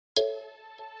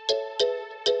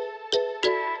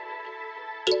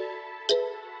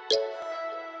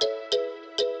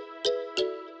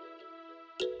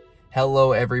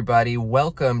Hello everybody,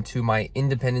 welcome to my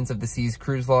Independence of the Seas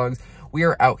cruise vlogs. We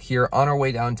are out here on our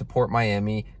way down to Port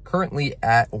Miami, currently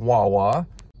at Wawa.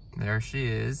 There she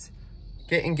is,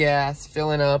 getting gas,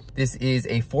 filling up. This is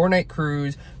a 4-night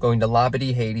cruise going to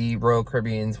Labadee, Haiti, Royal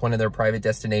Caribbean's one of their private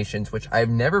destinations, which I've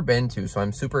never been to, so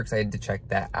I'm super excited to check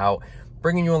that out.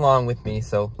 Bringing you along with me,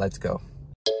 so let's go.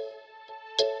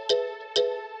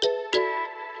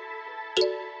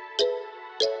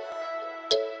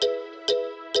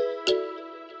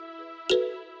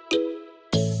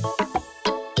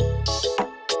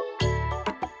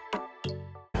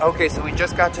 Okay, so we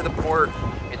just got to the port.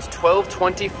 It's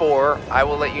 12:24. I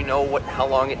will let you know how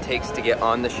long it takes to get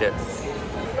on the ship.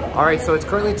 All right, so it's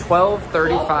currently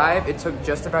 12:35. It took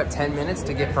just about 10 minutes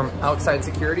to get from outside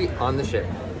security on the ship.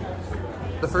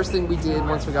 The first thing we did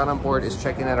once we got on board is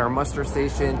check in at our muster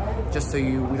station, just so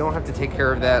we don't have to take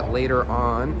care of that later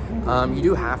on. You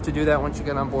do have to do that once you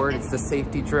get on board. It's the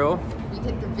safety drill. We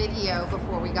did the video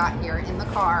before we got here in the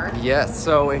car. Yes,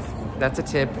 so that's a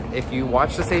tip. If you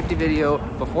watch the safety video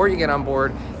before you get on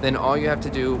board, then all you have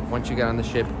to do once you get on the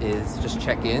ship is just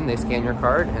check in. They scan your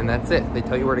card and that's it. They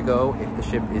tell you where to go if the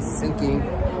ship is sinking.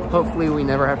 Hopefully we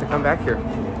never have to come back here.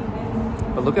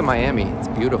 But look at Miami, it's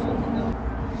beautiful.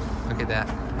 Look at that.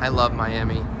 I love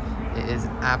Miami. It is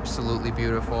absolutely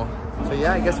beautiful. So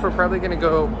yeah, I guess we're probably gonna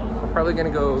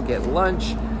go get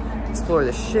lunch, explore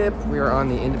the ship. We are on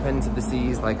the Independence of the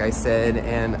Seas, like I said,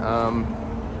 and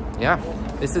yeah.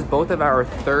 This is both of our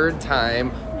third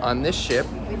time on this ship.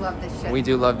 We love this ship. We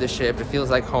do love this ship. It feels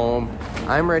like home.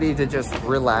 I'm ready to just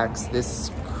relax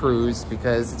this cruise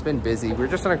because it's been busy. We were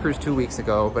just on a cruise 2 weeks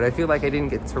ago, but I feel like I didn't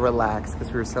get to relax because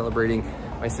we were celebrating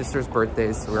my sister's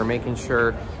birthday. So we were making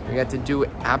sure we got to do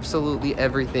absolutely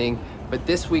everything. But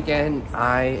this weekend,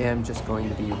 I am just going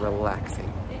to be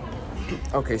relaxing.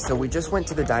 Okay, so we just went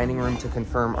to the dining room to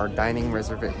confirm our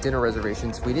dinner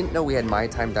reservations. We didn't know we had My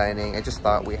Time dining. I just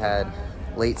thought we had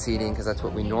late seating because that's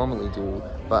what we normally do,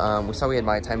 but we saw we had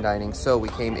My Time dining, so we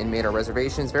came and made our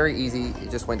reservations. Very easy. You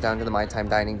just went down to the My Time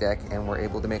dining deck and we're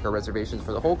able to make our reservations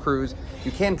for the whole cruise.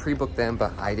 You can pre-book them,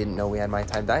 but I didn't know we had My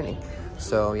Time dining,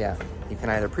 so yeah, you can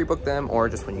either pre-book them or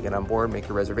just when you get on board make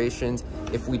your reservations.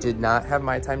 If we did not have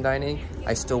My Time dining,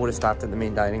 I still would have stopped at the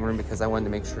main dining room because I wanted to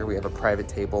make sure we have a private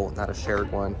table, not a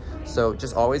shared one. So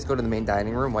just always go to the main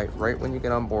dining room right when you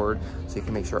get on board, so you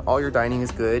can make sure all your dining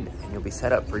is good and you'll be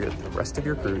set up for the rest of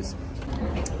your cruise.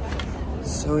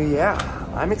 So yeah,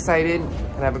 I'm excited.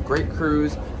 Gonna have a great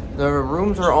cruise. The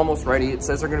rooms are almost ready. It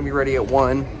says they're gonna be ready at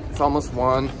 1. It's almost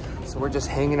 1. So we're just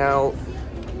hanging out,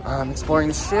 exploring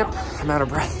the ship. I'm out of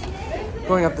breath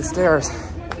going up the stairs.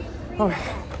 Oh,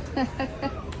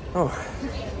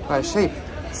 out of shape.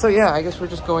 So yeah, I guess we're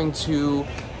just going to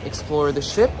explore the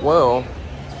ship. Whoa,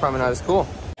 it's probably not as cool.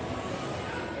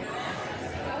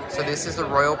 So this is the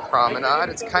Royal Promenade.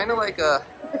 It's kind of like a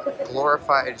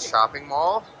glorified shopping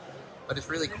mall, but it's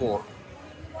really cool.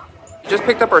 Just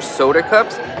picked up our soda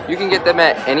cups. You can get them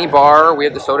at any bar. We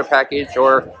have the soda package,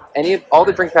 or all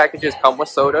the drink packages come with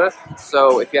soda.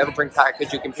 So if you have a drink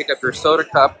package, you can pick up your soda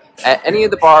cup at any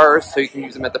of the bars, so you can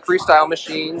use them at the freestyle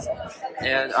machines.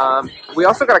 And we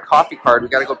also got a coffee card. We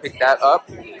got to go pick that up.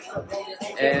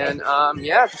 And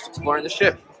yeah, just exploring the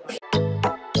ship.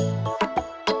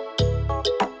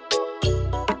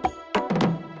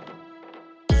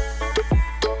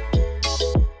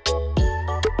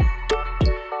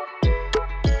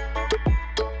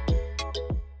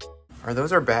 Are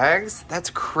those our bags? That's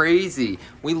crazy.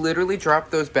 We literally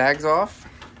dropped those bags off.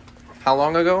 How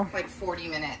long ago? Like 40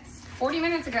 minutes. 40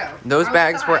 minutes ago. Those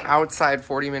bags were outside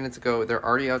 40 minutes ago. They're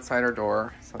already outside our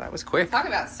door, so that was quick. Talk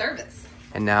about service.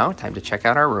 And now, time to check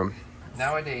out our room.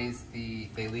 Nowadays, they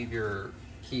leave your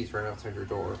keys right outside your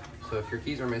door. So if your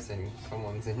keys are missing,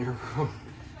 someone's in your room.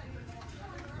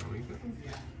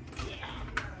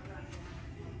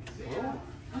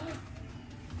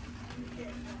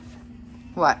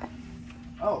 What?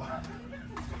 Oh.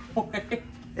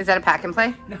 Is that a pack and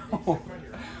play? No.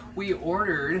 We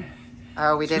ordered.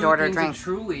 Oh, we did order drinks. Of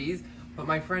Trulies, but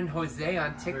my friend Jose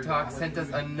on TikTok sent us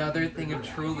another thing of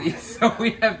Trulies, so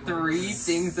we have 3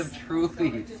 things of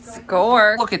Trulies.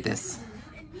 Score. Look at this.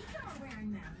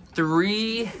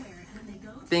 3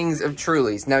 things of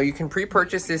Trulies. Now you can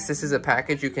pre-purchase this. This is a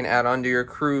package you can add onto your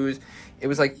cruise. It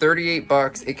was like 38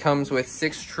 bucks. It comes with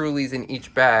 6 Trulies in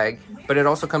each bag, but it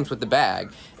also comes with the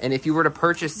bag. And if you were to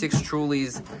purchase 6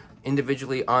 Trulies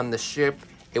individually on the ship,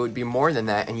 it would be more than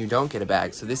that, and you don't get a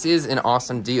bag. So this is an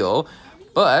awesome deal,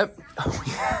 but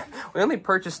we only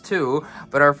purchased 2,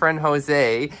 but our friend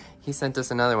Jose, he sent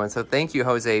us another one. So thank you,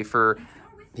 Jose, for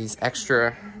these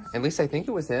extra, at least I think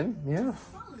it was him, yeah.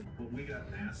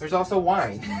 There's also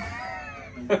wine.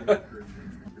 What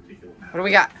do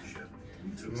we got?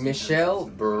 Michel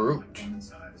Brut.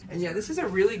 And yeah, this is a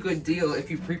really good deal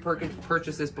if you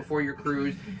pre-purchase this before your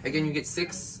cruise. Again, you get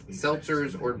 6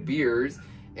 seltzers or beers,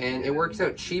 and it works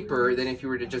out cheaper than if you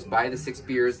were to just buy the 6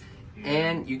 beers,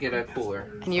 and you get a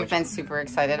cooler. And you've been super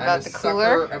excited about the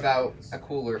cooler. About a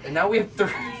cooler, and now we have 3.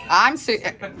 I'm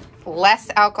less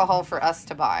alcohol for us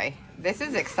to buy. This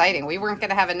is exciting. We weren't going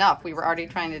to have enough. We were already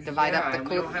trying to divide up the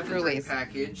Trulies.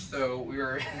 Package, so we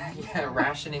were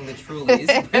rationing the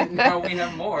Trulies, but now we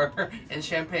have more, and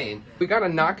champagne. We got a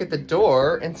knock at the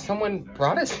door, and someone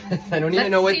brought us this. I don't even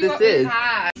know what this is.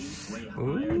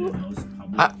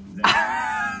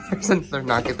 There's another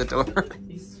knock at the door.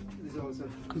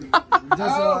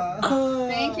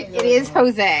 Thank you. It is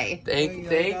Jose.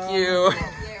 Thank you.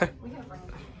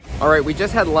 All right, we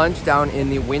just had lunch down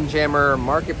in the Windjammer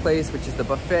Marketplace, which is the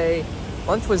buffet.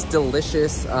 Lunch was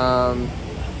delicious.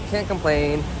 Can't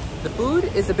complain. The food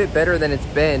is a bit better than it's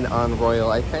been on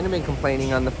Royal. I've kind of been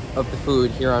complaining of the food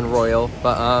here on Royal,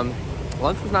 but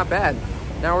lunch was not bad.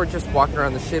 Now we're just walking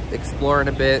around the ship, exploring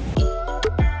a bit.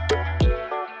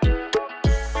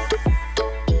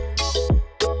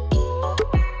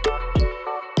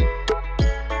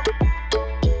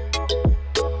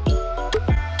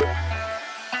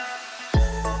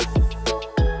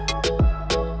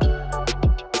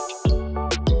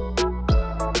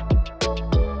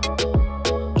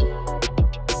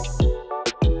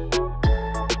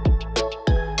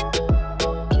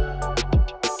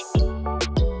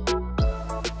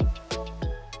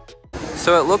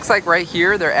 So it looks like right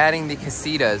here they're adding the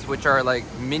casitas, which are like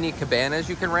mini cabanas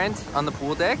you can rent on the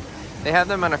pool deck. They have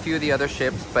them on a few of the other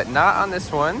ships, but not on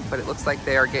this one. But it looks like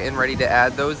they are getting ready to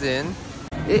add those in.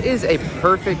 It is a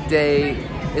perfect day.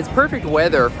 It's perfect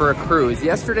weather for a cruise.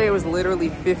 Yesterday it was literally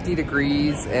 50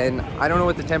 degrees, and I don't know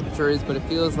what the temperature is, but it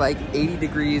feels like 80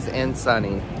 degrees and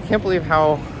sunny. I can't believe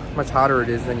how much hotter it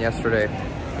is than yesterday.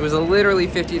 It was literally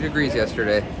 50 degrees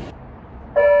yesterday.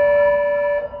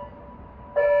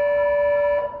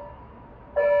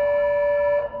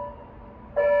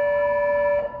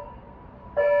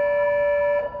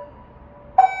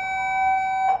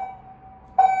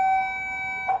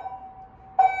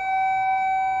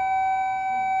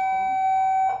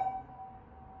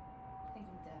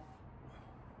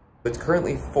 It's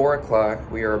currently 4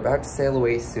 o'clock. We are about to sail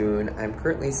away soon. I'm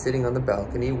currently sitting on the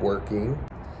balcony working.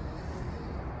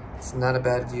 It's not a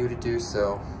bad view to do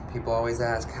so. People always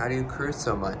ask, how do you cruise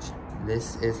so much?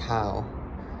 This is how.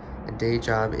 A day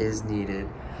job is needed.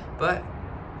 But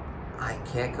I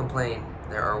can't complain.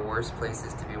 There are worse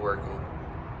places to be working.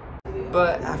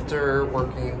 But after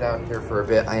working down here for a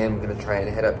bit, I am gonna try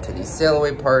and head up to the sail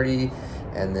away party,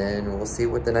 and then we'll see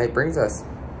what the night brings us.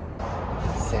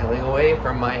 Sailing away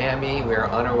from Miami, we are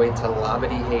on our way to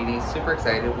Labadee, Haiti. Super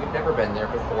excited. We've never been there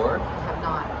before. Have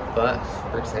not. But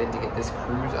we're excited to get this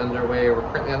cruise underway. We're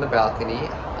currently on the balcony,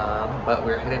 but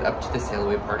we're headed up to the sail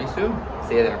away party soon.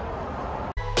 See you there.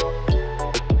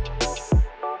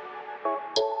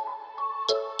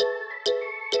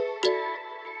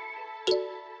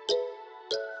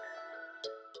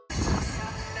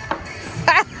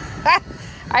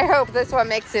 I hope this one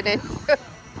makes it in.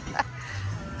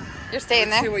 You're staying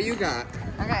there? Let's see what you got.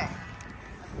 Okay.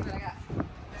 Let's see what I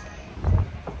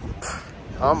got.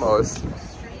 Almost.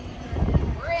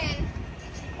 We're in.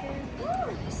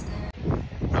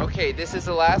 Okay, this is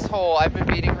the last hole. I've been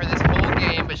beating her this whole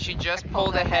game, but she just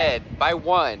pulled ahead by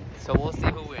 1. So we'll see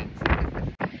who wins.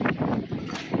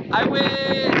 I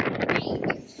win!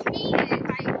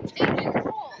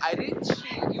 I didn't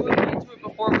cheat. You agreed to it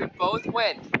before we both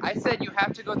went. I said you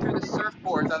have to go through the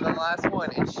surfboards on the last one,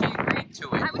 and she agreed to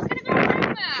it. I was gonna go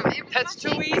around them. That's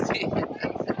too easy.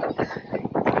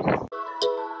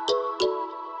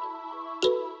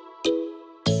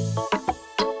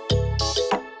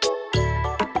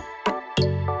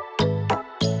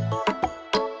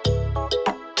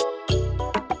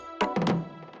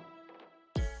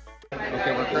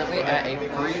 Okay, we're currently at a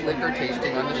free liquor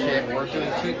tasting on the ship. We're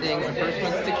doing 2 things. The first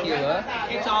one's tequila.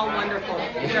 It's all wonderful.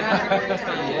 You're having a great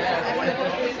time.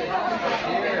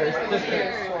 Cheers.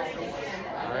 Cheers.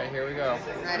 All right, here we go.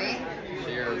 Ready?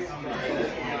 Cheers.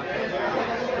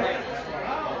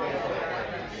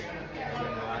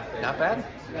 Not bad.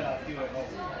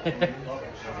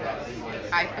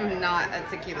 I am not a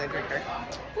tequila drinker.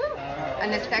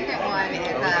 And the second one is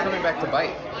It's coming back to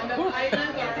bite.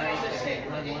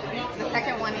 the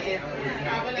second one is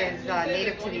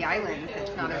native to the islands.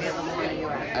 It's not available in the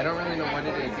U.S. I don't really know what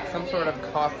it is. It's some sort of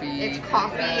coffee. It's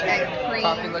coffee and cream.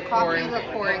 Coffee liqueur. Coffee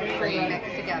liqueur and cream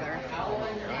mixed together.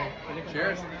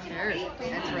 Cheers. Cheers.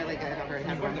 It's really good. I've already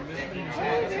had one.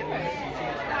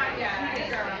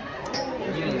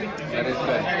 That is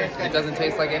good. It doesn't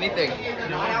taste like anything.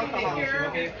 Not alcohol.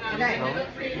 Okay.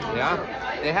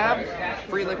 Yeah. They have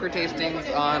free liquor tastings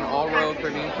on all Royal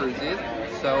Caribbean cruises,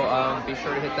 so be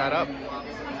sure to hit that up.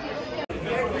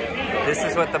 This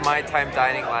is what the My Time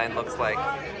dining line looks like.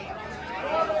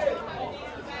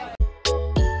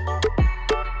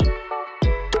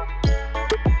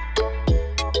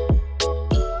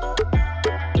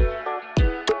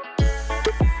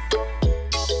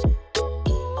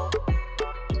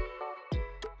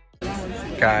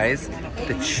 Guys,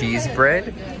 the cheese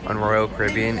bread on Royal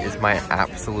Caribbean is my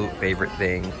absolute favorite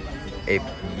thing. If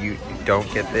you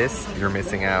don't get this, you're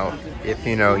missing out. If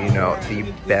you know, you know. The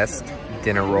best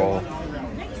dinner roll.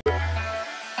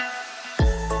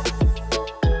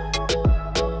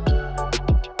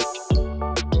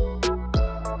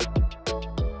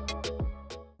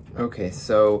 Okay,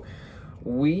 so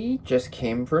we just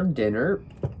came from dinner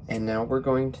and now we're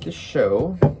going to the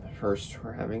show. First,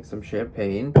 we're having some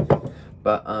champagne.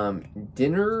 But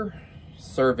dinner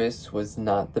service was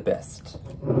not the best.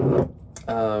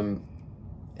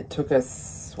 It took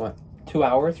us, what, 2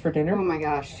 hours for dinner? Oh my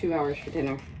gosh, 2 hours for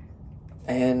dinner.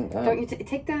 And don't you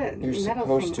take the you're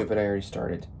supposed to, but I already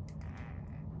started.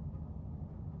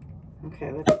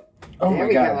 Okay, let's. Oh there my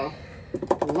we God.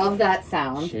 go. Love that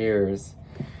sound. Cheers.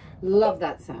 Love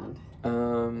that sound.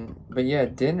 But yeah,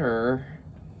 dinner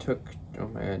took, oh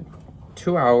my God,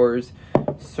 2 hours.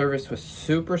 Service was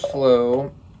super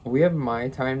slow. We have My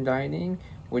Time dining,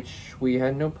 which we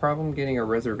had no problem getting a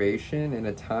reservation and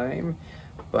a time,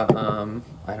 but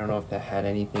I don't know if that had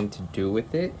anything to do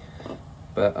with it.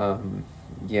 But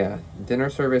yeah, dinner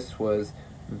service was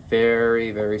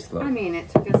very, very slow. I mean, it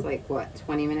took us like what,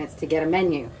 20 minutes to get a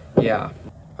menu. Yeah.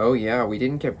 Oh yeah, we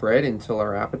didn't get bread until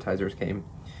our appetizers came,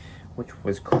 which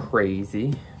was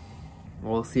crazy.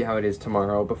 We'll see how it is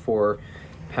tomorrow before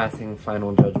passing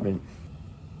final judgment.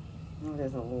 Oh,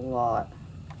 there's a lot.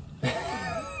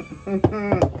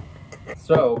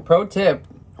 So, pro tip,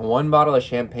 1 bottle of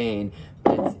champagne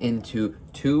fits into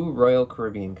 2 Royal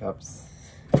Caribbean cups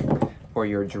for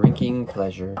your drinking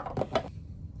pleasure.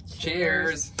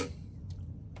 Cheers!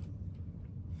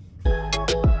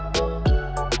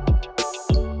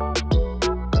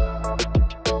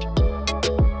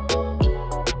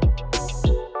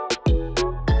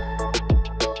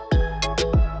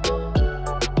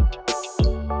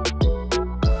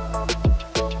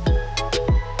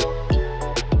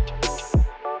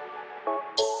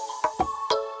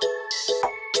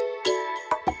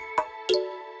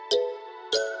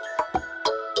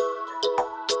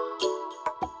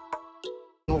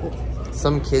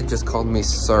 Some kid just called me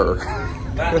sir.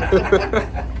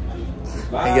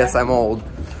 I guess I'm old.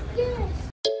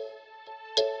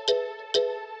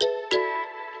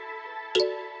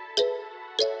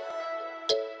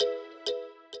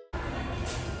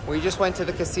 We just went to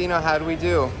the casino. How'd we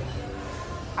do?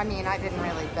 I mean, I didn't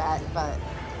really bet, but...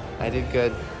 I did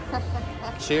good.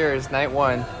 Cheers, night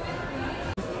 1.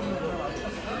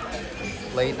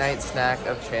 Late night snack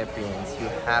of champions. You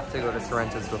have to go to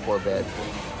Sorrento's before bed.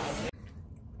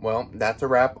 Well, that's a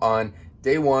wrap on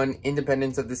day 1,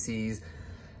 Independence of the Seas.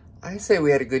 I say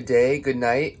we had a good day, good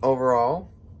night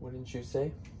overall. What did you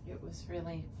say? It was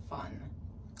really fun.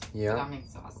 Yeah. But I'm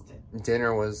exhausted.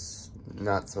 Dinner was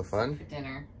not so fun. For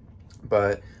dinner.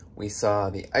 But we saw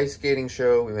the ice skating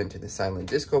show. We went to the silent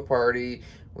disco party.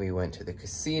 We went to the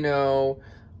casino.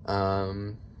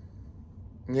 Yeah,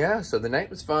 so the night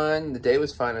was fun. The day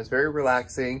was fun. It was very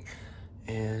relaxing.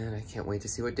 And I can't wait to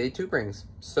see what day 2 brings.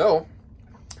 So,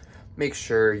 make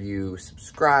sure you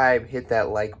subscribe, hit that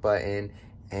like button,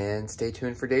 and stay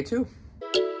tuned for day 2.